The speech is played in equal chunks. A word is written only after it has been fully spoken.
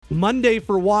Monday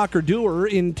for Walker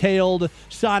Duehr entailed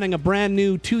signing a brand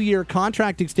new 2-year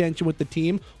contract extension with the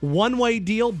team. One-way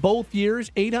deal both years,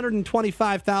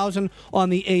 $825,000 on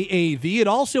the AAV. It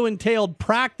also entailed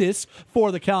practice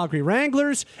for the Calgary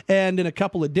Wranglers, and in a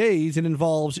couple of days, it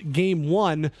involves Game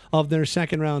 1 of their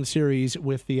second-round series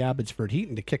with the Abbotsford Heat.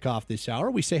 And to kick off this hour,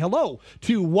 we say hello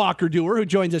to Walker Duehr, who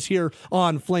joins us here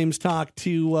on Flames Talk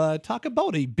to talk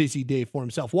about a busy day for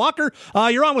himself. Walker,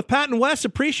 you're on with Pat and Wes.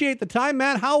 Appreciate the time,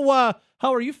 man. How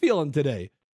are you feeling today?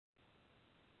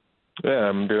 Yeah,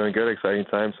 I'm doing good. Exciting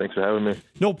times. Thanks for having me.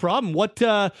 No problem.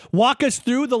 Walk us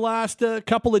through the last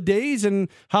couple of days and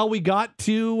how we got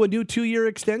to a new 2-year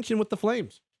extension with the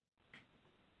Flames.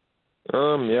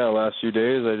 Last few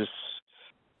days I just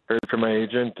heard from my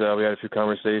agent. We had a few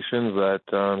conversations that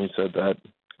he said that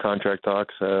contract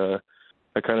talks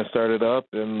I kind of started up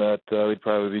and that we'd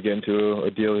probably be getting to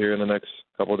a deal here in the next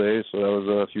couple of days. So that was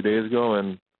a few days ago,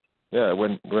 and yeah, it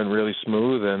went really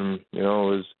smooth, and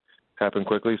it happened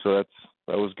quickly. So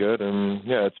that was good, and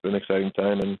yeah, it's been an exciting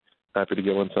time, and happy to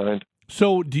get one signed.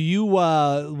 So, do you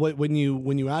when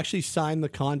you actually signed the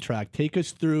contract, take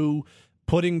us through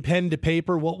putting pen to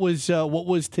paper? What was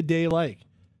today like?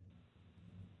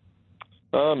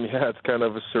 It's kind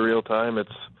of a surreal time.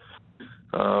 It's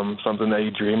something that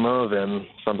you dream of, and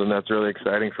something that's really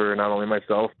exciting for not only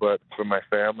myself but for my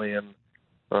family and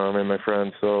my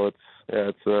friends. So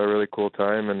it's a really cool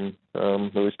time and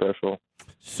really special.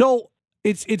 So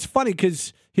it's funny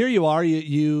because here you are,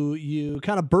 you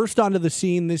kind of burst onto the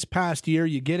scene this past year.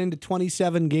 You get into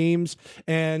 27 games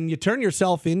and you turn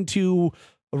yourself into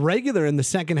a regular in the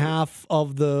second half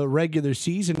of the regular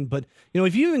season. But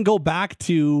if you even go back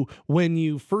to when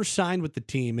you first signed with the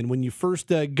team and when you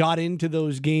first got into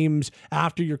those games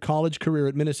after your college career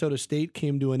at Minnesota State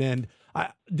came to an end.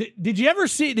 Did you ever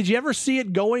see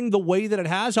it going the way that it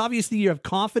has? Obviously, you have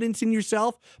confidence in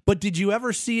yourself, but did you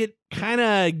ever see it kind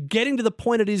of getting to the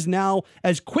point it is now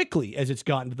as quickly as it's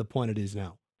gotten to the point it is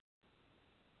now?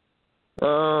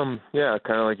 Yeah,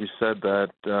 kind of like you said that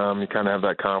you kind of have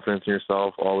that confidence in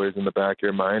yourself always in the back of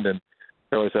your mind, and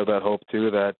you always have that hope too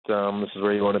that this is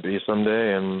where you want to be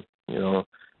someday, and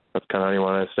that's kind of how you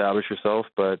want to establish yourself.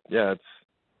 But yeah, it's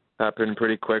happened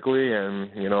pretty quickly,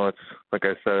 and it's like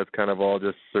I said, it's kind of all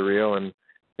just surreal, and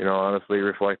honestly,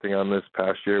 reflecting on this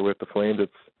past year with the Flames,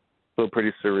 it's still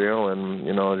pretty surreal, and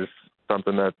just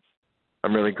something that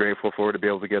I'm really grateful for, to be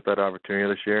able to get that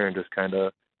opportunity this year and just kind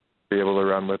of be able to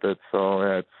run with it. So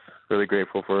yeah, it's really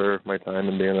grateful for my time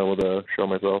and being able to show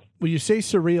myself. Well, you say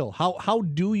surreal. How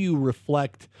do you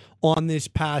reflect on this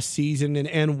past season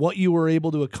and what you were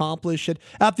able to accomplish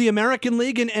at the American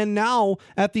League and now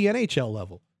at the NHL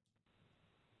level?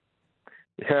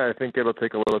 Yeah, I think it'll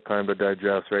take a little time to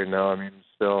digest right now. I mean,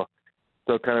 still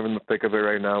kind of in the thick of it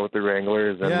right now with the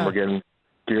Wranglers, and we're getting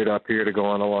geared up here to go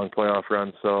on a long playoff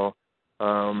run. So,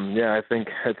 I think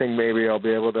maybe I'll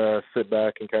be able to sit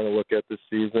back and kind of look at this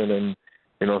season and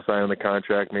sign the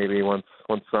contract maybe once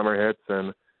summer hits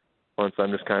and once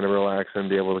I'm just kind of relaxed and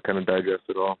be able to kind of digest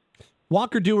it all.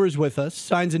 Walker Duehr is with us,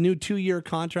 signs a new 2-year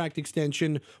contract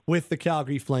extension with the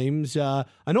Calgary Flames. I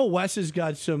know Wes has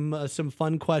got some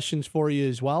fun questions for you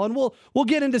as well, and we'll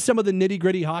get into some of the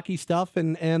nitty-gritty hockey stuff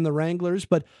and the Wranglers.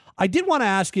 But I did want to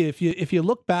ask you if you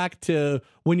look back to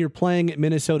when you're playing at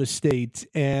Minnesota State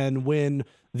and when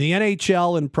the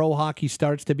NHL and pro hockey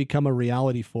starts to become a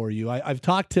reality for you. I've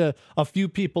talked to a few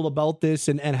people about this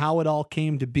and how it all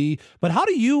came to be. But how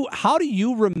do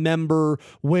you remember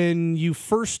when you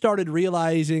first started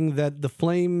realizing that the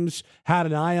Flames had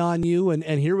an eye on you and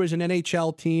here was an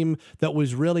NHL team that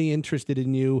was really interested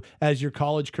in you as your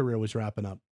college career was wrapping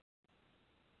up?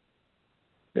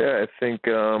 Yeah, I think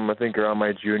around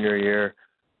my junior year,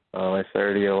 I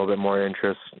started to get a little bit more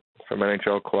interest from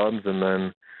NHL clubs, and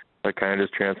then that kind of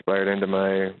just transpired into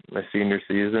my senior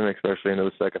season, especially into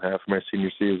the second half of my senior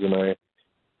season.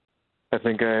 I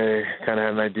think I kind of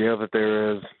had an idea that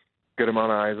there was a good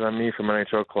amount of eyes on me from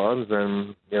NHL clubs,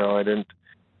 and I didn't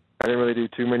really do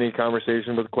too many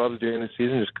conversations with clubs during the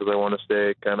season just because I want to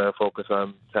stay kind of focused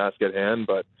on task at hand.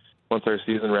 But once our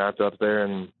season wrapped up there,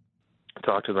 and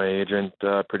talked to my agent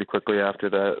pretty quickly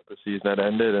after the season had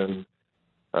ended, and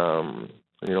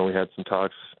we had some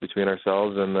talks between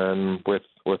ourselves and then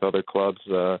with other clubs.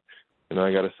 I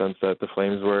got a sense that the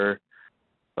Flames were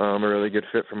a really good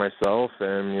fit for myself,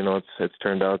 and it's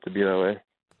turned out to be that way.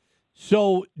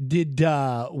 So did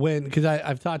because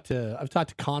I've talked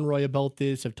to Conroy about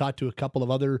this. I've talked to a couple of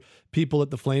other people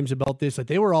at the Flames about this. Like,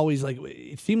 they were always like,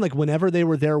 it seemed like whenever they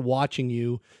were there watching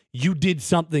you, you did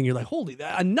something. You're like, holy,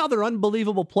 another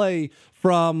unbelievable play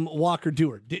from Walker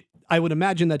Duehr. I would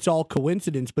imagine that's all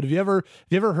coincidence. But have you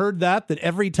ever heard that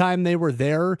every time they were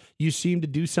there, you seemed to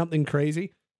do something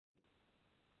crazy?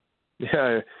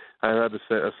 Yeah, I had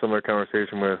a similar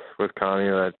conversation with Connie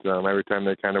that every time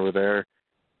they kind of were there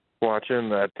watching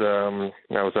that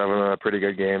I was having a pretty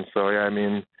good game. So yeah, I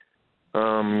mean,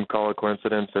 call it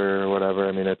coincidence or whatever.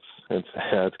 I mean,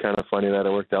 it's kind of funny that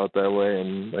it worked out that way.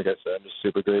 And like I said, I'm just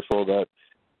super grateful that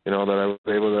that I was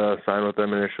able to sign with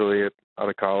them initially out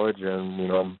of college,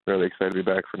 and I'm really excited to be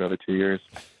back for another 2 years.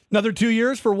 Another 2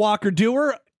 years for Walker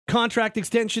Duehr. Contract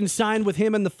extension signed with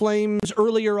him and the Flames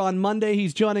earlier on Monday.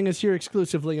 He's joining us here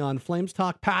exclusively on Flames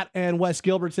Talk. Pat and Wes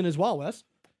Gilbertson as well. Wes,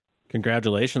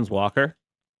 congratulations, Walker.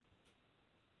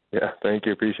 Yeah, thank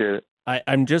you. Appreciate it.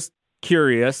 I'm just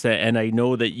curious, and I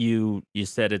know that you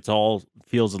said it's all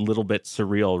feels a little bit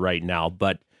surreal right now,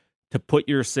 but to put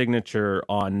your signature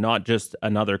on not just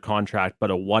another contract, but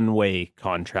a one-way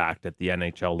contract at the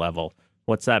NHL level,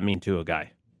 what's that mean to a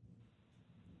guy?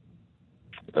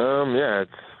 Yeah,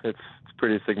 it's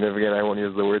pretty significant. I won't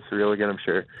use the word surreal again, I'm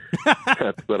sure.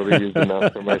 That'll be used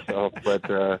enough for myself. But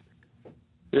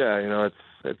yeah,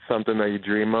 it's something that you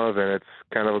dream of, and it's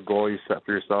kind of a goal you set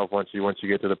for yourself once you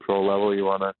get to the pro level. You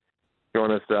wanna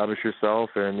establish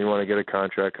yourself, and you want to get a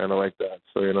contract kind of like that.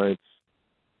 So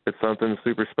it's something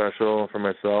super special for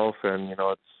myself, and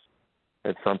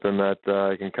it's something that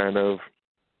I can kind of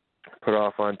put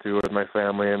off onto with my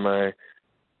family and my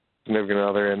significant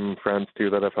other and friends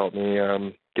too that have helped me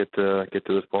get to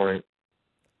this point.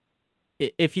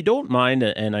 If you don't mind,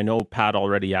 and I know Pat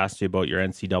already asked you about your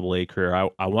NCAA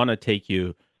career, I want to take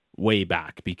you way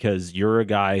back because you're a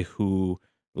guy who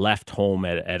left home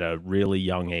at a really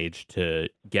young age to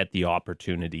get the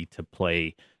opportunity to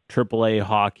play AAA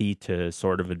hockey, to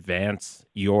sort of advance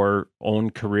your own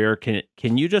career.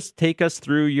 Can you just take us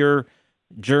through your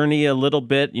journey a little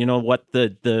bit? What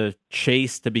the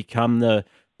chase to become the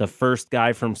first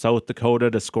guy from South Dakota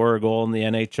to score a goal in the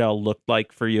NHL looked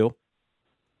like for you?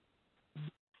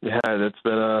 Yeah, it's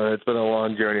been a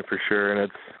long journey for sure,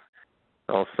 and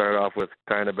I'll start off with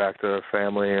kind of back to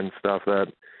family and stuff that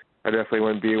I definitely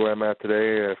wouldn't be where I'm at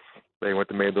today if they went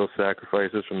to made those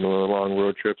sacrifices from the long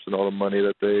road trips and all the money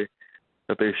that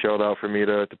they shelled out for me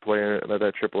to play at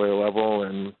that AAA level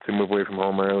and to move away from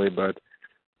home early. But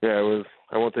yeah,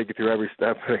 I won't take you through every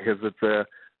step because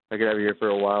I could have you here for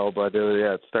a while. But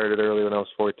it started early when I was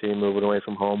 14, moving away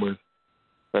from home with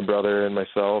my brother and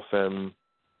myself, and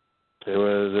it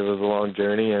was a long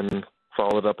journey, and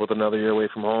followed up with another year away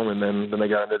from home, and then I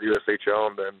got into the USHL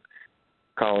and then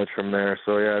college from there.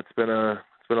 So yeah, it's been a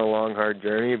long, hard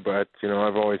journey, but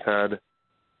I've always had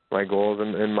my goals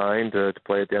in mind to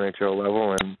play at the NHL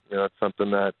level, and it's something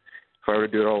that if I were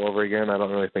to do it all over again, I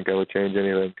don't really think I would change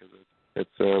anything because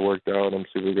it's worked out. I'm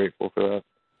super grateful for that.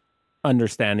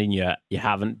 Understanding you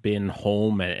haven't been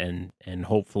home, and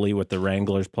hopefully with the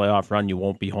Wranglers playoff run, you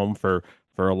won't be home for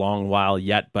a long while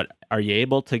yet, but are you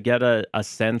able to get a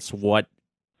sense what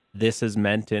this has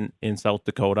meant in South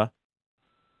Dakota?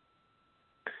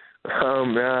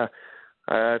 Yeah,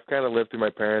 I've kind of lived through my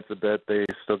parents a bit. They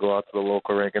still go out to the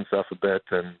local rink and stuff a bit,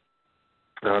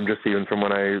 and just even from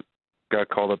when I got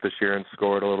called up this year and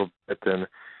scored a little bit, and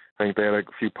I think they had a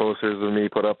few posters of me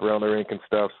put up around the rink and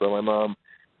stuff. So my mom,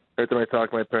 every time I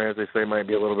talk to my parents, they say it might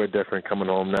be a little bit different coming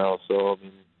home now. So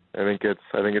I think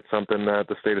it's something that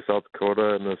the state of South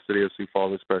Dakota and the city of Sioux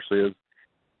Falls especially is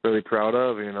really proud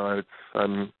of.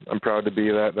 I'm proud to be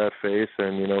that face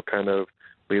and kind of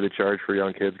lead the charge for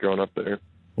young kids growing up there.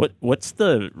 What's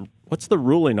the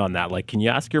ruling on that? Like, can you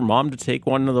ask your mom to take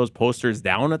one of those posters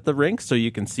down at the rink so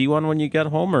you can see one when you get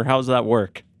home, or how's that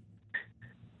work?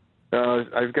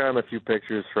 I've gotten a few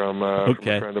pictures from a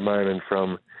friend of mine and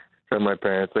from my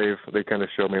parents. They kind of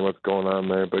showed me what's going on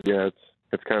there, but yeah,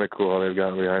 it's kind of cool how they've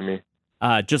gotten behind me.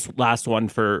 Just last one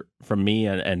from me,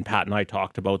 and Pat and I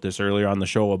talked about this earlier on the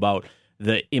show about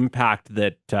the impact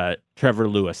that Trevor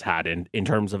Lewis had in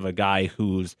terms of a guy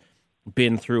who's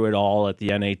been through it all at the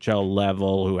NHL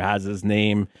level, who has his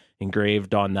name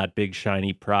engraved on that big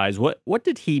shiny prize. What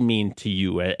did he mean to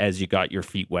you as you got your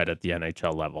feet wet at the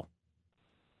NHL level?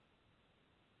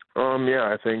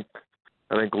 Yeah, I think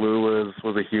Lou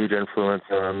was a huge influence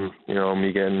on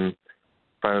me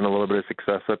finding a little bit of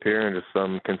success up here and just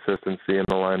some consistency in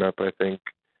the lineup. I think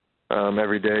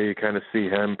every day you kind of see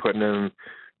him putting in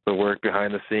the work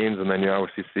behind the scenes, and then you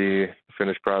obviously see the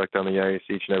finished product on the ice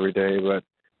each and every day. But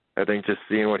I think just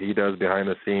seeing what he does behind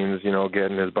the scenes,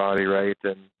 getting his body right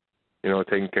and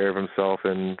taking care of himself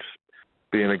and just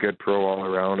being a good pro all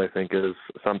around, I think is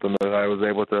something that I was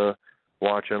able to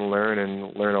watch and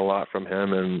learn a lot from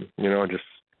him, and just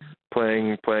playing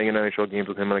in NHL games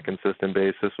with him on a consistent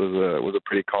basis was a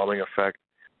pretty calming effect.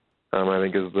 I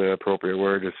think is the appropriate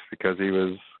word, just because he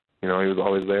was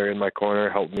always there in my corner,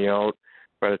 helped me out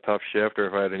if I had a tough shift or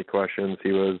if I had any questions.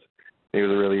 He was a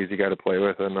really easy guy to play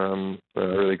with, and I'm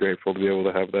really grateful to be able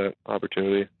to have that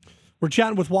opportunity. We're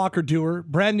chatting with Walker Duehr,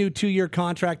 brand new 2-year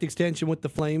contract extension with the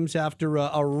Flames after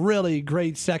a really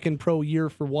great second pro year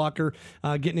for Walker,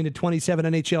 getting into 27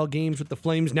 NHL games with the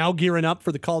Flames, now gearing up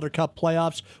for the Calder Cup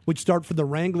playoffs, which start for the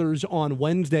Wranglers on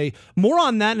Wednesday. More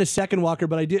on that in a second, Walker,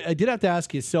 but I did have to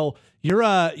ask you, so you're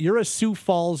a Sioux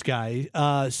Falls guy,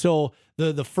 so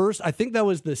the first, I think that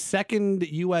was the second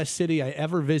U.S. city I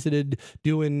ever visited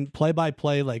doing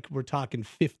play-by-play, like we're talking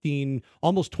 15,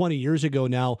 almost 20 years ago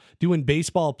now, doing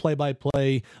baseball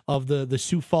play-by-play of the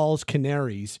Sioux Falls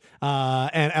Canaries.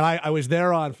 And I was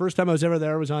there first time I was ever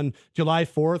there was on July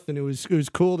 4th, and it was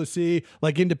cool to see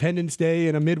like Independence Day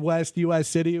in a Midwest U.S.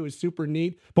 city. It was super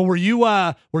neat. But were you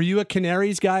a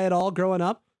Canaries guy at all growing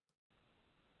up?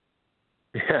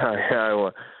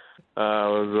 Yeah, I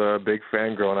was a big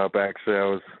fan growing up. Actually, I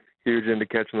was huge into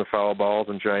catching the foul balls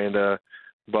and trying to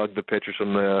bug the pitchers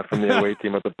from the away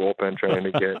team at the bullpen, trying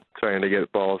to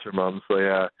get balls from them. So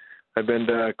yeah, I've been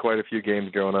to quite a few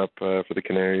games growing up for the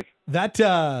Canaries.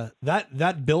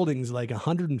 That building's like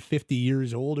 150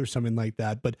 years old or something like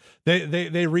that, but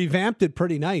they revamped it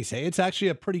pretty nice. Hey, it's actually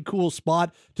a pretty cool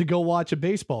spot to go watch a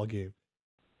baseball game.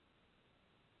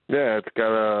 Yeah, it's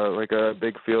got a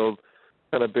big field.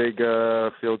 Kind of big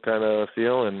field kind of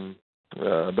feel, and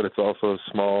but it's also a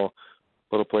small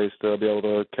little place to be able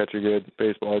to catch a good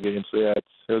baseball game. So yeah,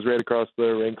 it was right across the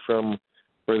rink from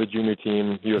where the junior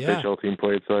team, USHL team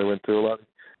played. So I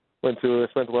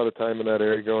spent a lot of time in that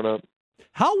area growing up.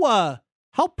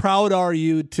 How proud are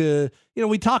you to,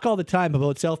 we talk all the time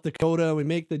about South Dakota. We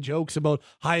make the jokes about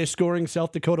highest scoring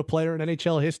South Dakota player in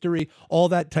NHL history, all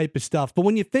that type of stuff. But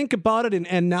when you think about it,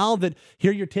 and now that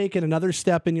here you're taking another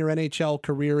step in your NHL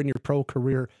career and your pro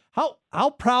career,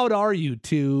 how proud are you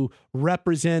to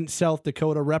represent South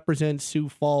Dakota, represent Sioux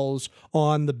Falls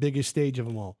on the biggest stage of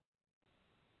them all?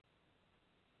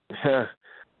 Yeah,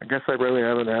 I guess I really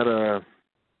haven't had a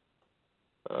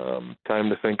time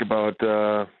to think about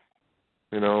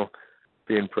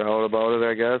being proud about it,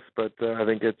 I guess. But I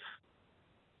think it's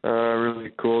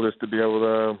really cool just to be able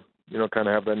to, kind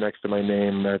of have that next to my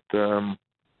name, that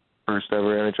first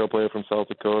ever NHL player from South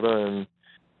Dakota.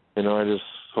 And, I just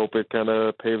hope it kind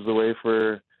of paves the way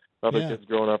for other kids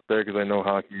growing up there, because I know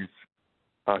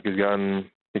hockey's gotten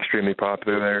extremely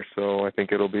popular there. So I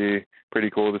think it'll be pretty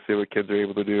cool to see what kids are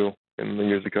able to do in the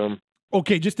years to come.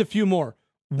 Okay, just a few more.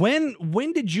 When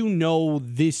did you know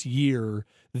this year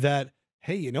that,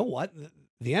 hey, you know what?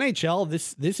 The NHL,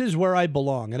 this is where I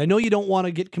belong. And I know you don't want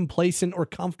to get complacent or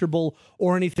comfortable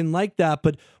or anything like that,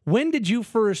 but when did you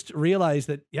first realize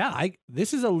that,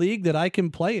 this is a league that I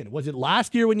can play in? Was it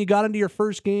last year when you got into your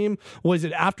first game? Was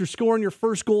it after scoring your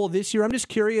first goal this year? I'm just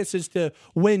curious as to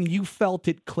when you felt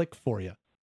it click for you.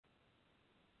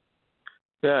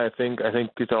 Yeah, I think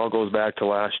it all goes back to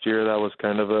last year. That was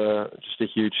kind of just a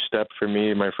huge step for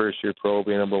me. My first year pro,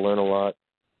 being able to learn a lot.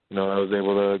 I was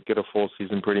able to get a full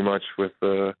season pretty much with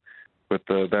the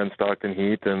then Stockton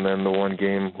Heat, and then the one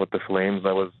game with the Flames.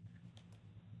 That was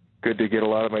good to get a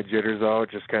lot of my jitters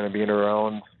out, just kind of being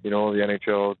around, the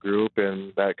NHL group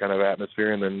and that kind of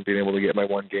atmosphere, and then being able to get my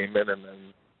one game in. And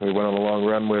then we went on a long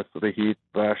run with the Heat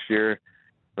last year,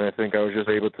 and I think I was just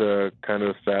able to kind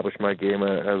of establish my game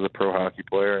as a pro hockey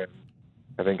player. And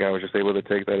I think I was just able to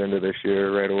take that into this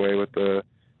year right away with the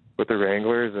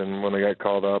Wranglers. And when I got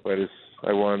called up,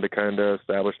 I wanted to kind of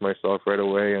establish myself right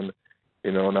away, and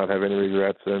not have any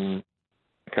regrets, and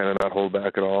kind of not hold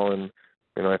back at all. And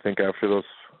I think after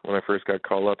when I first got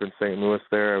called up in St. Louis,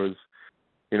 there I was,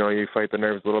 you fight the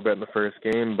nerves a little bit in the first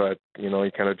game, but you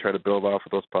kind of try to build off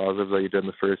of those positives that you did in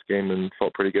the first game, and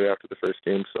felt pretty good after the first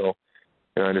game. So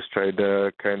I just tried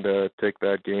to kind of take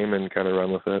that game and kind of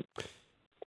run with it.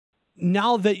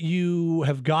 Now that you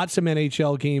have got some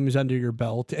NHL games under your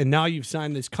belt, and now you've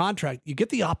signed this contract, you get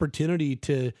the opportunity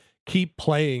to keep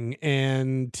playing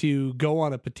and to go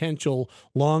on a potential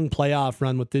long playoff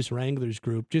run with this Wranglers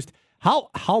group. Just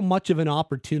how much of an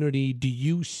opportunity do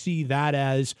you see that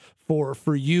as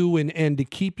for you and to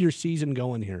keep your season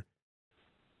going here?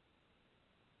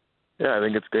 Yeah, I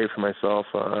think it's great for myself.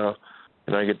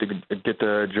 I get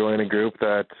to join a group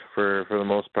that, for the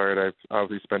most part, I've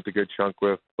obviously spent a good chunk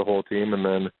with the whole team, and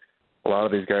then a lot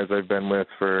of these guys I've been with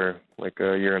for like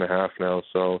a year and a half now.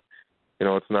 So,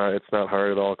 it's not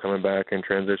hard at all coming back and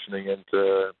transitioning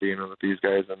into being with these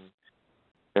guys and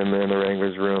in the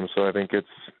Wranglers room. So I think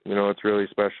it's really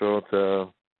special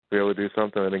to be able to do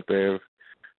something. I think they've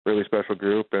really special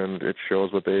group, and it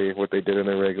shows what they did in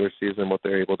their regular season, what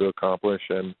they're able to accomplish.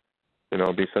 And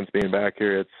since being back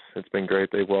here, it's been great.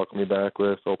 They've welcomed me back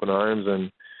with open arms,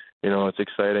 and it's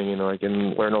exciting. I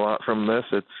can learn a lot from this.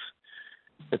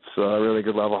 It's really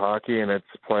good level hockey, and it's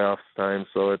playoffs time,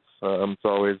 so it's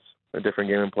always a different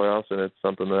game in playoffs, and it's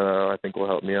something that I think will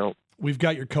help me out. We've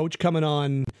got your coach coming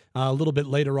on a little bit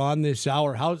later on this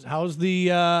hour. How's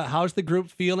the group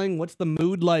feeling? What's the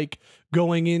mood like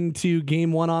going into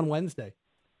game one on Wednesday?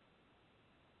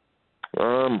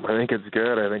 I think it's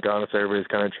good. I think honestly everybody's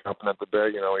kind of chomping at the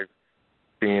bit.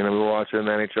 We're watching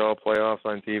the NHL playoffs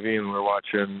on TV, and we're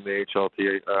watching the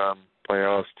HLT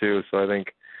playoffs too. So I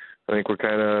think we're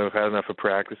kind of had enough of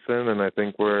practicing, and I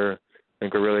think we're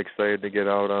really excited to get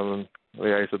out on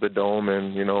the ice of the Dome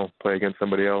and play against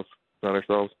somebody else, not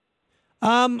ourselves.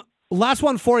 Last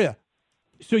one for you.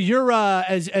 So you're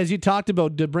as you talked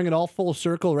about, to bring it all full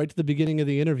circle right to the beginning of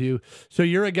the interview. So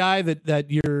you're a guy that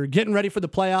you're getting ready for the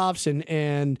playoffs,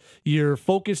 and you're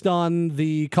focused on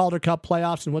the Calder Cup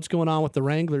playoffs and what's going on with the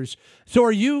Wranglers. So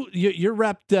are you're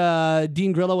repped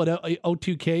Dean Grillo at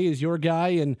O2K is your guy,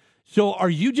 and so do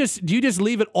you just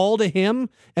leave it all to him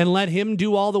and let him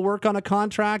do all the work on a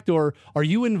contract, or are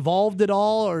you involved at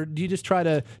all, or do you just try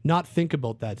to not think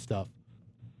about that stuff?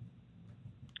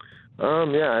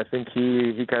 Yeah, I think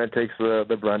he kind of takes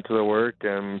the brunt of the work,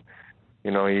 and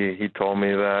he told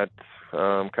me that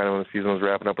kind of when the season was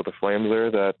wrapping up with the Flames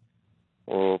there, that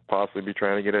we'll possibly be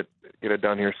trying to get it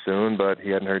done here soon, but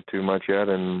he hadn't heard too much yet.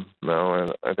 And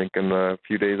I think in the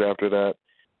few days after that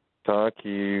talk,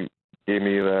 he gave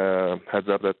me the heads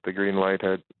up that the green light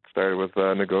had started with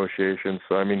negotiations.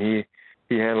 So I mean,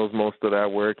 he handles most of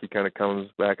that work. He kind of comes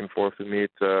back and forth with me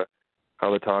to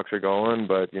how the talks are going,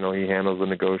 but he handles the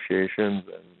negotiations,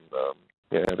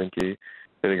 and I think he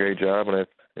did a great job, and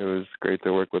it was great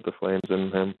to work with the Flames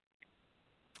and him.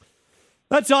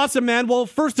 That's awesome, man. Well,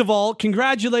 first of all,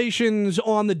 congratulations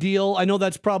on the deal. I know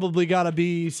that's probably got to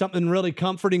be something really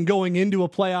comforting going into a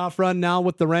playoff run now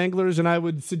with the Wranglers, and I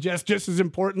would suggest just as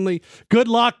importantly, good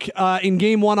luck in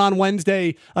game one on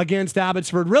Wednesday against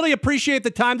Abbotsford. Really appreciate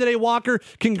the time today, Walker.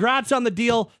 Congrats on the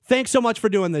deal. Thanks so much for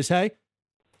doing this, hey?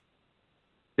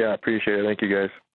 Yeah, appreciate it. Thank you, guys.